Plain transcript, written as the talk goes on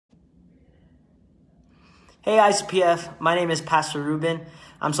Hey ICPF, my name is Pastor Reuben.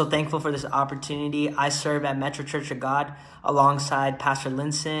 I'm so thankful for this opportunity. I serve at Metro Church of God alongside Pastor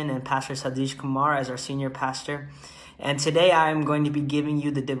Linson and Pastor Sadish Kumar as our senior pastor. And today I'm going to be giving you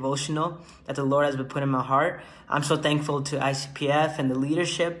the devotional that the Lord has been put in my heart. I'm so thankful to ICPF and the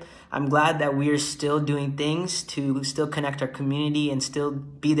leadership. I'm glad that we are still doing things to still connect our community and still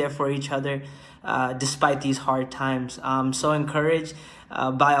be there for each other despite these hard times. I'm so encouraged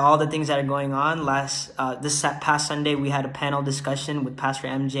by all the things that are going on. This past Sunday, we had a panel discussion with Pastor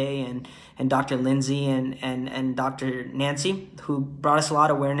MJ and Dr. Lindsay and Dr. Nancy, who brought us a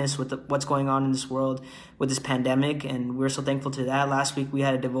lot of awareness with what's going on in this world with this pandemic, and we're so thankful to that. Last week, we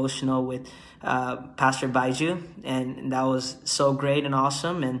had a devotional with Pastor Baiju, and that was so great and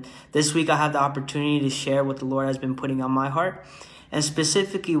awesome. And this week, I have the opportunity to share what the Lord has been putting on my heart. And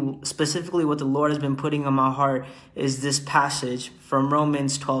specifically what the Lord has been putting on my heart is this passage from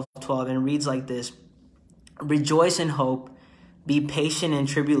Romans 12:12, and it reads like this: "Rejoice in hope, be patient in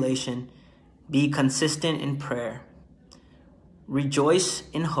tribulation, be consistent in prayer." Rejoice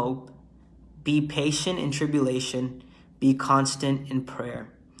in hope, be patient in tribulation, be constant in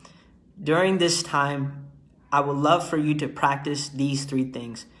prayer. During this time, I would love for you to practice these three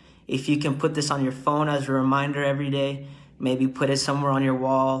things. If you can put this on your phone as a reminder every day, maybe put it somewhere on your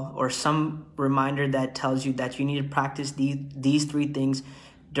wall or some reminder that tells you that you need to practice these three things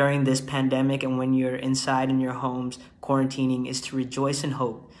during this pandemic and when you're inside in your homes quarantining, is to rejoice in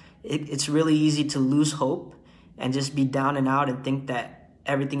hope. It's really easy to lose hope and just be down and out and think that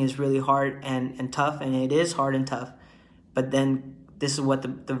everything is really hard and tough, and it is hard and tough. But then this is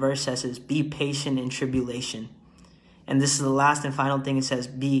what the verse says is be patient in tribulation. And this is the last and final thing. It says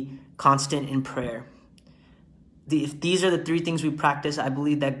be constant in prayer. If these are the three things we practice, I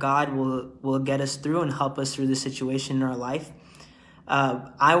believe that God will get us through and help us through this situation in our life.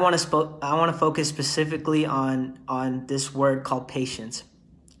 I want to focus specifically on this word called patience.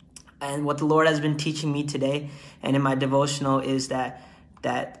 And what the Lord has been teaching me today and in my devotional is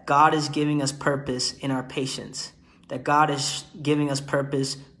that God is giving us purpose in our patience. That God is giving us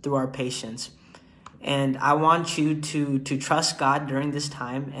purpose through our patience. And I want you to trust God during this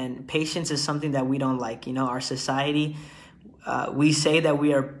time. And patience is something that we don't like. You know, our society, we say that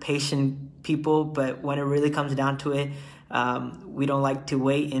we are patient people, but when it really comes down to it, we don't like to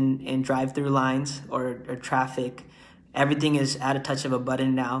wait in drive-through lines or traffic. Everything is at a touch of a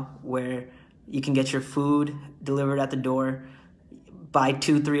button now, where you can get your food delivered at the door. By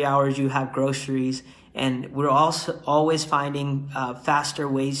 2-3 hours, you have groceries. And we're also always finding faster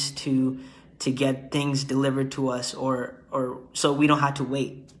ways to get things delivered to us or so we don't have to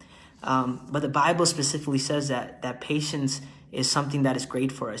wait. But the Bible specifically says that patience is something that is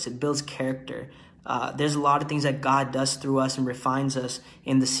great for us. It builds character. There's a lot of things that God does through us and refines us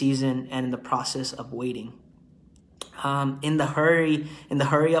in the season and in the process of waiting. In the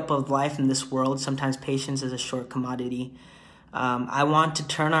hurry up of life in this world, sometimes patience is a short commodity. I want to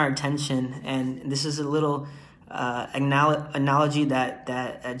turn our attention, and this is a little analogy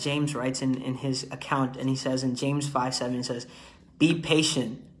that James writes in his account, and he says in James 5:7, he says, "Be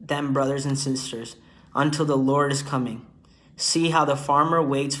patient, then, brothers and sisters, until the Lord is coming. See how the farmer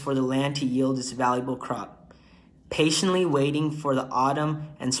waits for the land to yield its valuable crop, patiently waiting for the autumn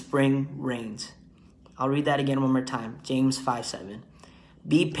and spring rains." I'll read that again one more time. James 5:7.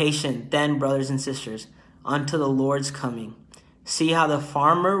 "Be patient, then, brothers and sisters, until the Lord's coming. See how the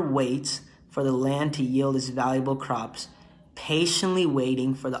farmer waits for the land to yield its valuable crops, patiently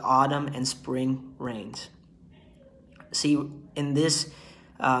waiting for the autumn and spring rains." See, in this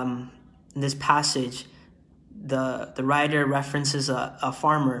passage, the writer references a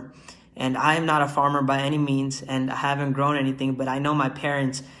farmer, and I am not a farmer by any means, and I haven't grown anything, but I know my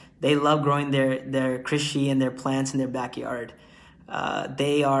parents, they love growing their Christie and their plants in their backyard.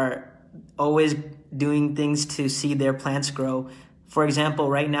 They are always doing things to see their plants grow. For example,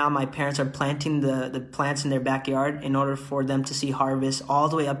 right now, my parents are planting the plants in their backyard in order for them to see harvest all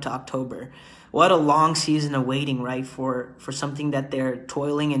the way up to October. What a long season of waiting, right, for something that they're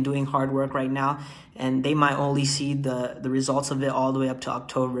toiling and doing hard work right now, and they might only see the results of it all the way up to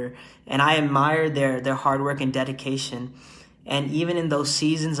October. And I admire their hard work and dedication. And even in those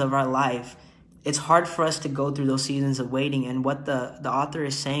seasons of our life, it's hard for us to go through those seasons of waiting. And what the author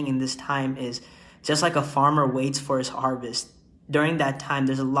is saying in this time is, just like a farmer waits for his harvest, during that time,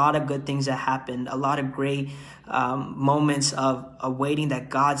 there's a lot of good things that happen, a lot of great moments of waiting, that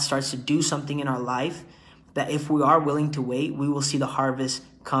God starts to do something in our life, that if we are willing to wait, we will see the harvest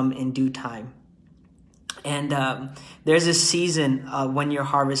come in due time. And there's a season when you're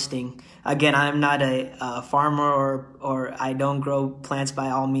harvesting. Again, I'm not a farmer or I don't grow plants by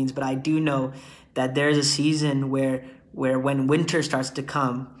all means, but I do know that there's a season where when winter starts to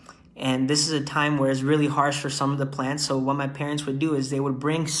come, and this is a time where it's really harsh for some of the plants. So what my parents would do is they would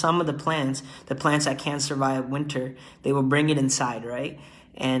bring some of the plants that can't survive winter, they would bring it inside, right?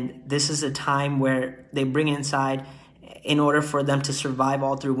 And this is a time where they bring it inside in order for them to survive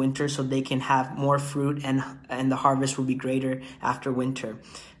all through winter, so they can have more fruit and the harvest will be greater after winter.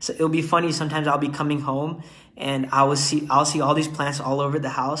 So it'll be funny, sometimes I'll be coming home and I'll see all these plants all over the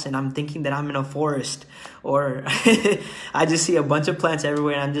house, and I'm thinking that I'm in a forest, or I just see a bunch of plants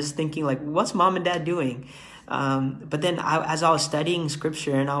everywhere, and I'm just thinking, like, what's mom and dad doing? But then as I was studying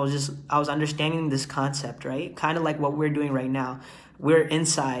scripture, and I was understanding this concept, right? Kind of like what we're doing right now. We're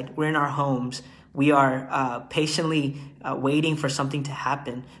inside, we're in our homes, we are patiently waiting for something to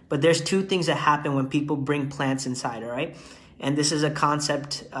happen. But there's two things that happen when people bring plants inside, all right? And this is a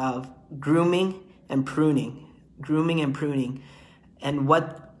concept of grooming and pruning. Grooming and pruning. And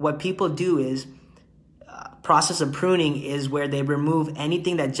what people do is, process of pruning is where they remove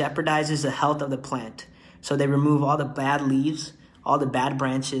anything that jeopardizes the health of the plant. So they remove all the bad leaves, all the bad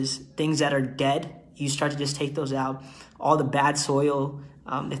branches, things that are dead. You start to just take those out. All the bad soil.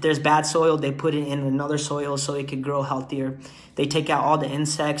 If there's bad soil, they put it in another soil so it could grow healthier. They take out all the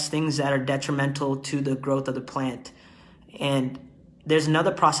insects, things that are detrimental to the growth of the plant. And there's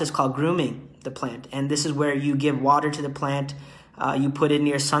another process called grooming the plant. And this is where you give water to the plant, you put it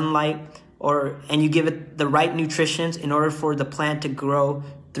near sunlight, and you give it the right nutritions in order for the plant to grow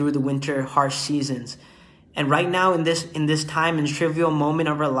through the winter harsh seasons. And right now in this time and trivial moment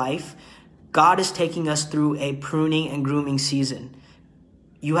of our life, God is taking us through a pruning and grooming season.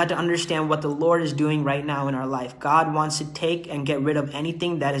 You have to understand what the Lord is doing right now in our life. God wants to take and get rid of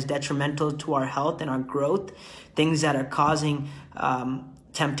anything that is detrimental to our health and our growth, things that are causing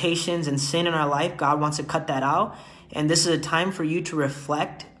temptations and sin in our life. God wants to cut that out. And this is a time for you to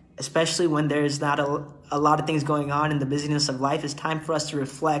reflect, especially when there's not a lot of things going on in the busyness of life. It's time for us to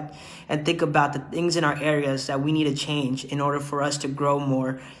reflect and think about the things in our areas that we need to change in order for us to grow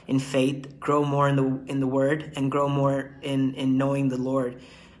more in faith, grow more in the word, and grow more in knowing the Lord.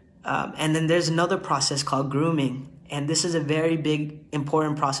 And then there's another process called grooming. And this is a very big,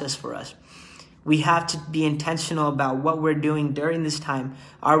 important process for us. We have to be intentional about what we're doing during this time.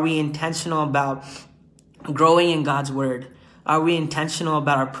 Are we intentional about growing in God's word? Are we intentional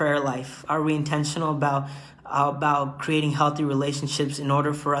about our prayer life? Are we intentional about creating healthy relationships in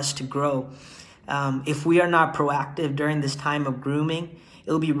order for us to grow? If we are not proactive during this time of grooming,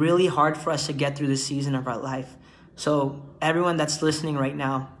 it'll be really hard for us to get through the season of our life. So everyone that's listening right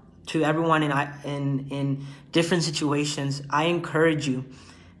now, to everyone in different situations, I encourage you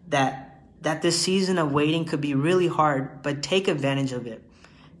that this season of waiting could be really hard, but take advantage of it.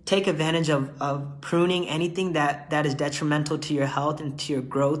 Take advantage of pruning anything that is detrimental to your health and to your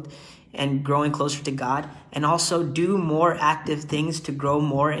growth and growing closer to God. And also do more active things to grow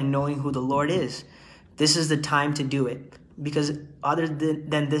more in knowing who the Lord is. This is the time to do it. Because other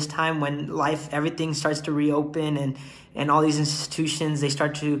than this time when everything starts to reopen and all these institutions, they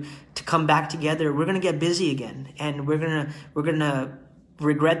start to come back together, we're going to get busy again. And we're going to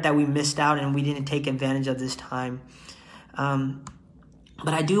regret that we missed out and we didn't take advantage of this time.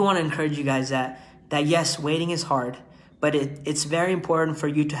 But I do want to encourage you guys that yes, waiting is hard, but it's very important for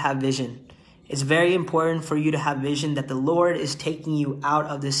you to have vision. It's very important for you to have vision that the Lord is taking you out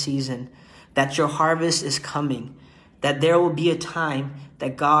of this season, that your harvest is coming, that there will be a time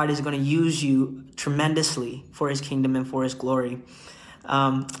that God is going to use you tremendously for his kingdom and for his glory.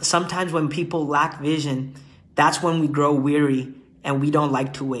 Sometimes when people lack vision, that's when we grow weary and we don't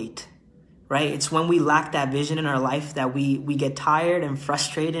like to wait. Right? It's when we lack that vision in our life that we get tired and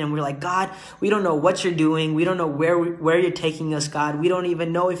frustrated, and we're like, God, we don't know what you're doing. We don't know where you're taking us, God. We don't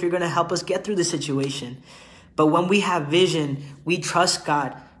even know if you're going to help us get through the situation. But when we have vision, we trust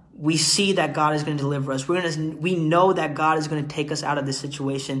God. We see that God is going to deliver us. We know that God is going to take us out of the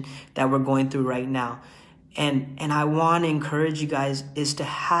situation that we're going through right now. And I want to encourage you guys is to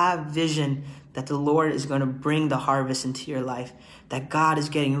have vision that the Lord is going to bring the harvest into your life, that God is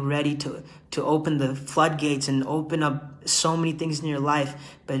getting ready to open the floodgates and open up so many things in your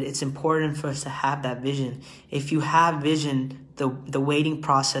life. But it's important for us to have that vision. If you have vision, the waiting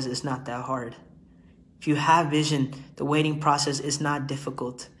process is not that hard. If you have vision, the waiting process is not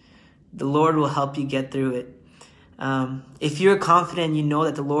difficult. The Lord will help you get through it. If you're confident, you know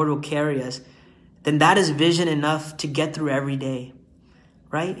that the Lord will carry us, then that is vision enough to get through every day.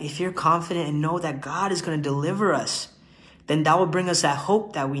 Right? If you're confident and know that God is going to deliver us, then that will bring us that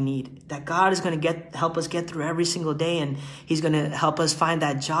hope that we need, that God is going to help us get through every single day, and he's going to help us find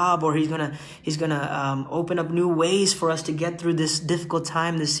that job, or he's going to open up new ways for us to get through this difficult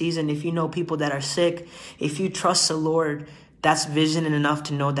time this season. If you know people that are sick, if you trust the Lord, that's vision enough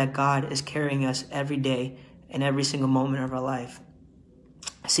to know that God is carrying us every day and every single moment of our life.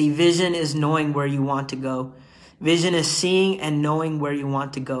 See, vision is knowing where you want to go. Vision is seeing and knowing where you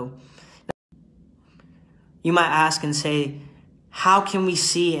want to go. You might ask and say, how can we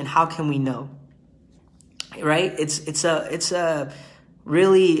see and how can we know? Right? It's a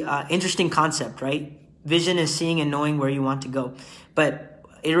really interesting concept, right? Vision is seeing and knowing where you want to go. But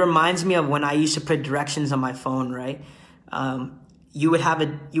it reminds me of when I used to put directions on my phone, right? You would have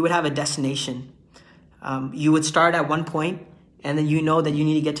a destination. You would start at one point, and then you know that you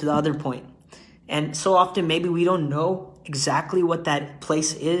need to get to the other point. And so often maybe we don't know exactly what that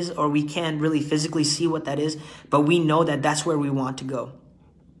place is, or we can't really physically see what that is, but we know that that's where we want to go.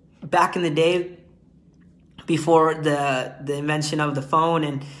 Back in the day, before the invention of the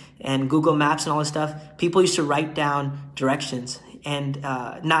phone and Google Maps and all this stuff, people used to write down directions. And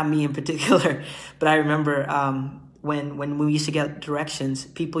not me in particular, but I remember when we used to get directions,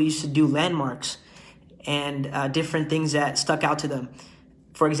 people used to do landmarks and different things that stuck out to them.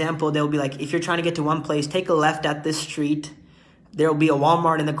 For example, they'll be like, if you're trying to get to one place, take a left at this street. There'll be a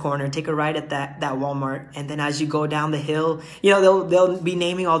Walmart in the corner. Take a right at that Walmart. And then as you go down the hill, they'll be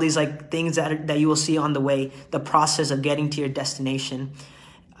naming all these like things that you will see on the way, the process of getting to your destination.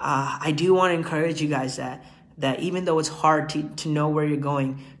 I do want to encourage you guys that even though it's hard to know where you're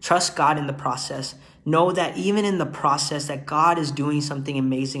going, trust God in the process. Know that even in the process that God is doing something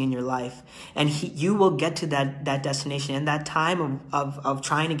amazing in your life, and you will get to that destination. And that time of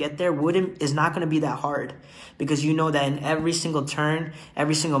trying to get there is not going to be that hard, because you know that in every single turn,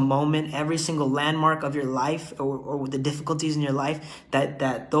 every single moment, every single landmark of your life, or the difficulties in your life,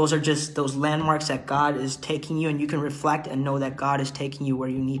 that those are just those landmarks that God is taking you, and you can reflect and know that God is taking you where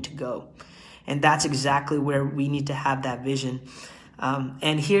you need to go. And that's exactly where we need to have that vision.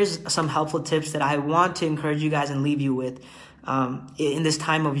 And here's some helpful tips that I want to encourage you guys and leave you with in this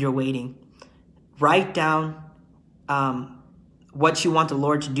time of your waiting. Write down what you want the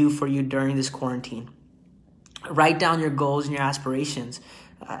Lord to do for you during this quarantine. Write down your goals and your aspirations.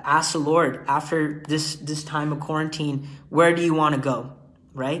 Ask the Lord, after this time of quarantine, where do you want to go,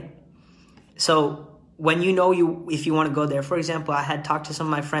 right? So when if you want to go there, for example, I had talked to some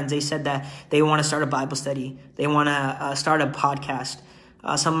of my friends. They said that they want to start a Bible study. They want to start a podcast.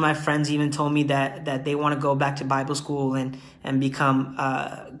 Some of my friends even told me that they want to go back to Bible school and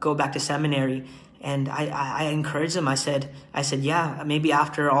go back to seminary. And I encouraged them. I said, yeah, maybe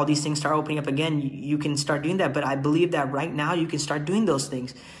after all these things start opening up again, you can start doing that. But I believe that right now you can start doing those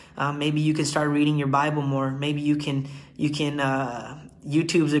things. Maybe you can start reading your Bible more. Maybe you can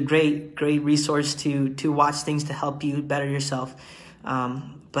YouTube's a great resource to watch things to help you better yourself.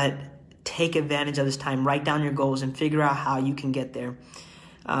 But take advantage of this time. Write down your goals and figure out how you can get there.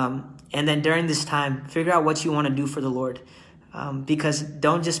 And then during this time, figure out what you want to do for the Lord. Because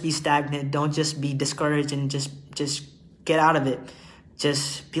don't just be stagnant. Don't just be discouraged and just get out of it.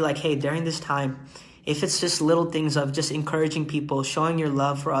 Just be like, hey, during this time, if it's just little things of just encouraging people, showing your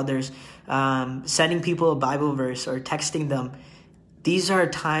love for others, sending people a Bible verse or texting them, these are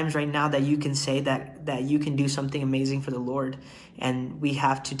times right now that you can say that you can do something amazing for the Lord, and we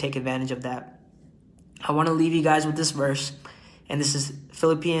have to take advantage of that. I want to leave you guys with this verse, and this is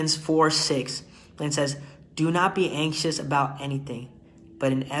Philippians 4:6. And it says, "Do not be anxious about anything,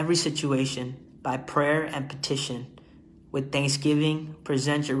 but in every situation, by prayer and petition, with thanksgiving,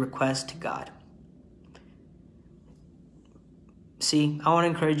 present your request to God." See, I want to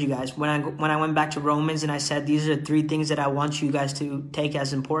encourage you guys. When I went back to Romans and I said these are 3 things that I want you guys to take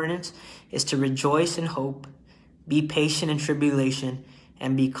as importance, is to rejoice in hope, be patient in tribulation,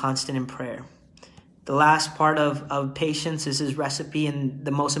 and be constant in prayer. The last part of patience is his recipe, and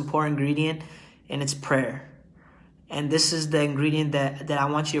the most important ingredient, and it's prayer. And this is the ingredient that I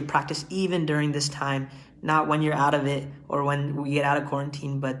want you to practice even during this time, not when you're out of it or when we get out of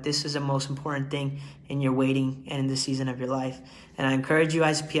quarantine, but this is the most important thing in your waiting and in the season of your life. And I encourage you,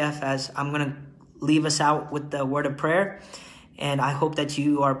 ICPF, as I'm going to leave us out with the word of prayer. And I hope that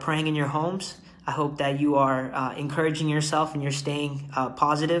you are praying in your homes. I hope that you are encouraging yourself and you're staying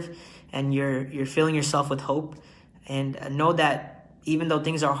positive and you're filling yourself with hope. And know that even though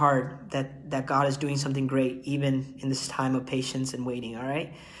things are hard, that God is doing something great, even in this time of patience and waiting, all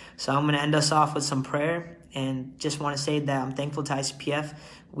right? So I'm going to end us off with some prayer, and just want to say that I'm thankful to ICPF.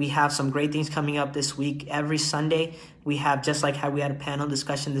 We have some great things coming up this week. Every Sunday, we have, just like how we had a panel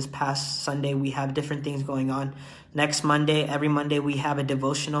discussion this past Sunday, we have different things going on. Next Monday, every Monday, we have a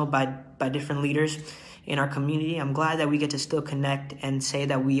devotional by different leaders in our community. I'm glad that we get to still connect and say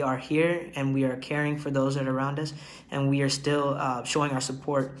that we are here and we are caring for those that are around us, and we are still showing our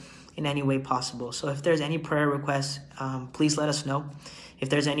support in any way possible. So if there's any prayer requests, please let us know. If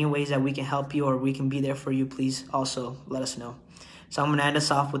there's any ways that we can help you or we can be there for you, please also let us know. So I'm going to end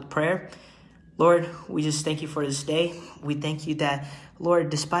us off with prayer. Lord, we just thank you for this day. We thank you that, Lord,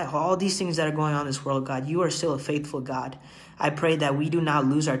 despite all these things that are going on in this world, God, you are still a faithful God. I pray that we do not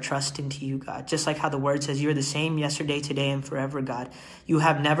lose our trust into you, God. Just like how the word says, you're the same yesterday, today, and forever, God. You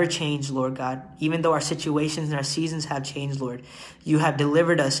have never changed, Lord God. Even though our situations and our seasons have changed, Lord, you have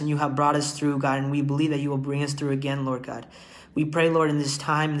delivered us and you have brought us through, God, and we believe that you will bring us through again, Lord God. We pray, Lord, in this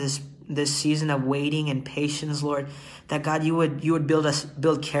time, this season of waiting and patience, Lord, that God, you would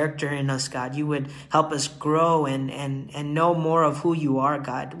build character in us, God. You would help us grow and know more of who you are,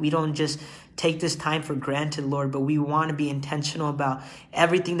 God. We don't just take this time for granted, Lord, but we want to be intentional about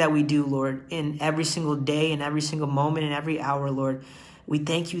everything that we do, Lord, in every single day, in every single moment, in every hour, Lord. We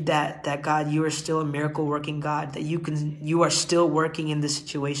thank you that God, you are still a miracle working God, that you are still working in this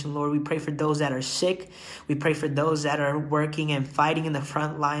situation, Lord. We pray for those that are sick. We pray for those that are working and fighting in the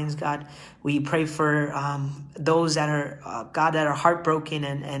front lines, God. We pray for those that are, God, that are heartbroken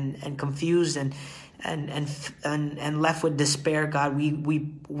and confused and left with despair, God.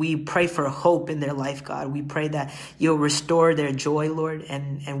 We pray for hope in their life, God. We pray that you'll restore their joy, Lord.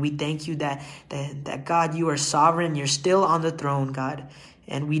 And we thank you that God, you are sovereign. You're still on the throne, God.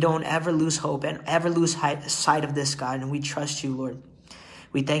 And we don't ever lose hope and ever lose sight of this, God. And we trust you, Lord.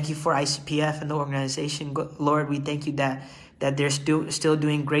 We thank you for ICPF and the organization, Lord. We thank you that they're still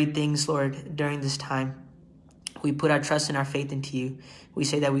doing great things, Lord, during this time. We put our trust and our faith into you. We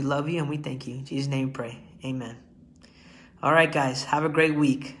say that we love you and we thank you. In Jesus' name we pray. Amen. All right, guys. Have a great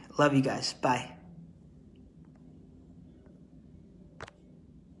week. Love you guys. Bye.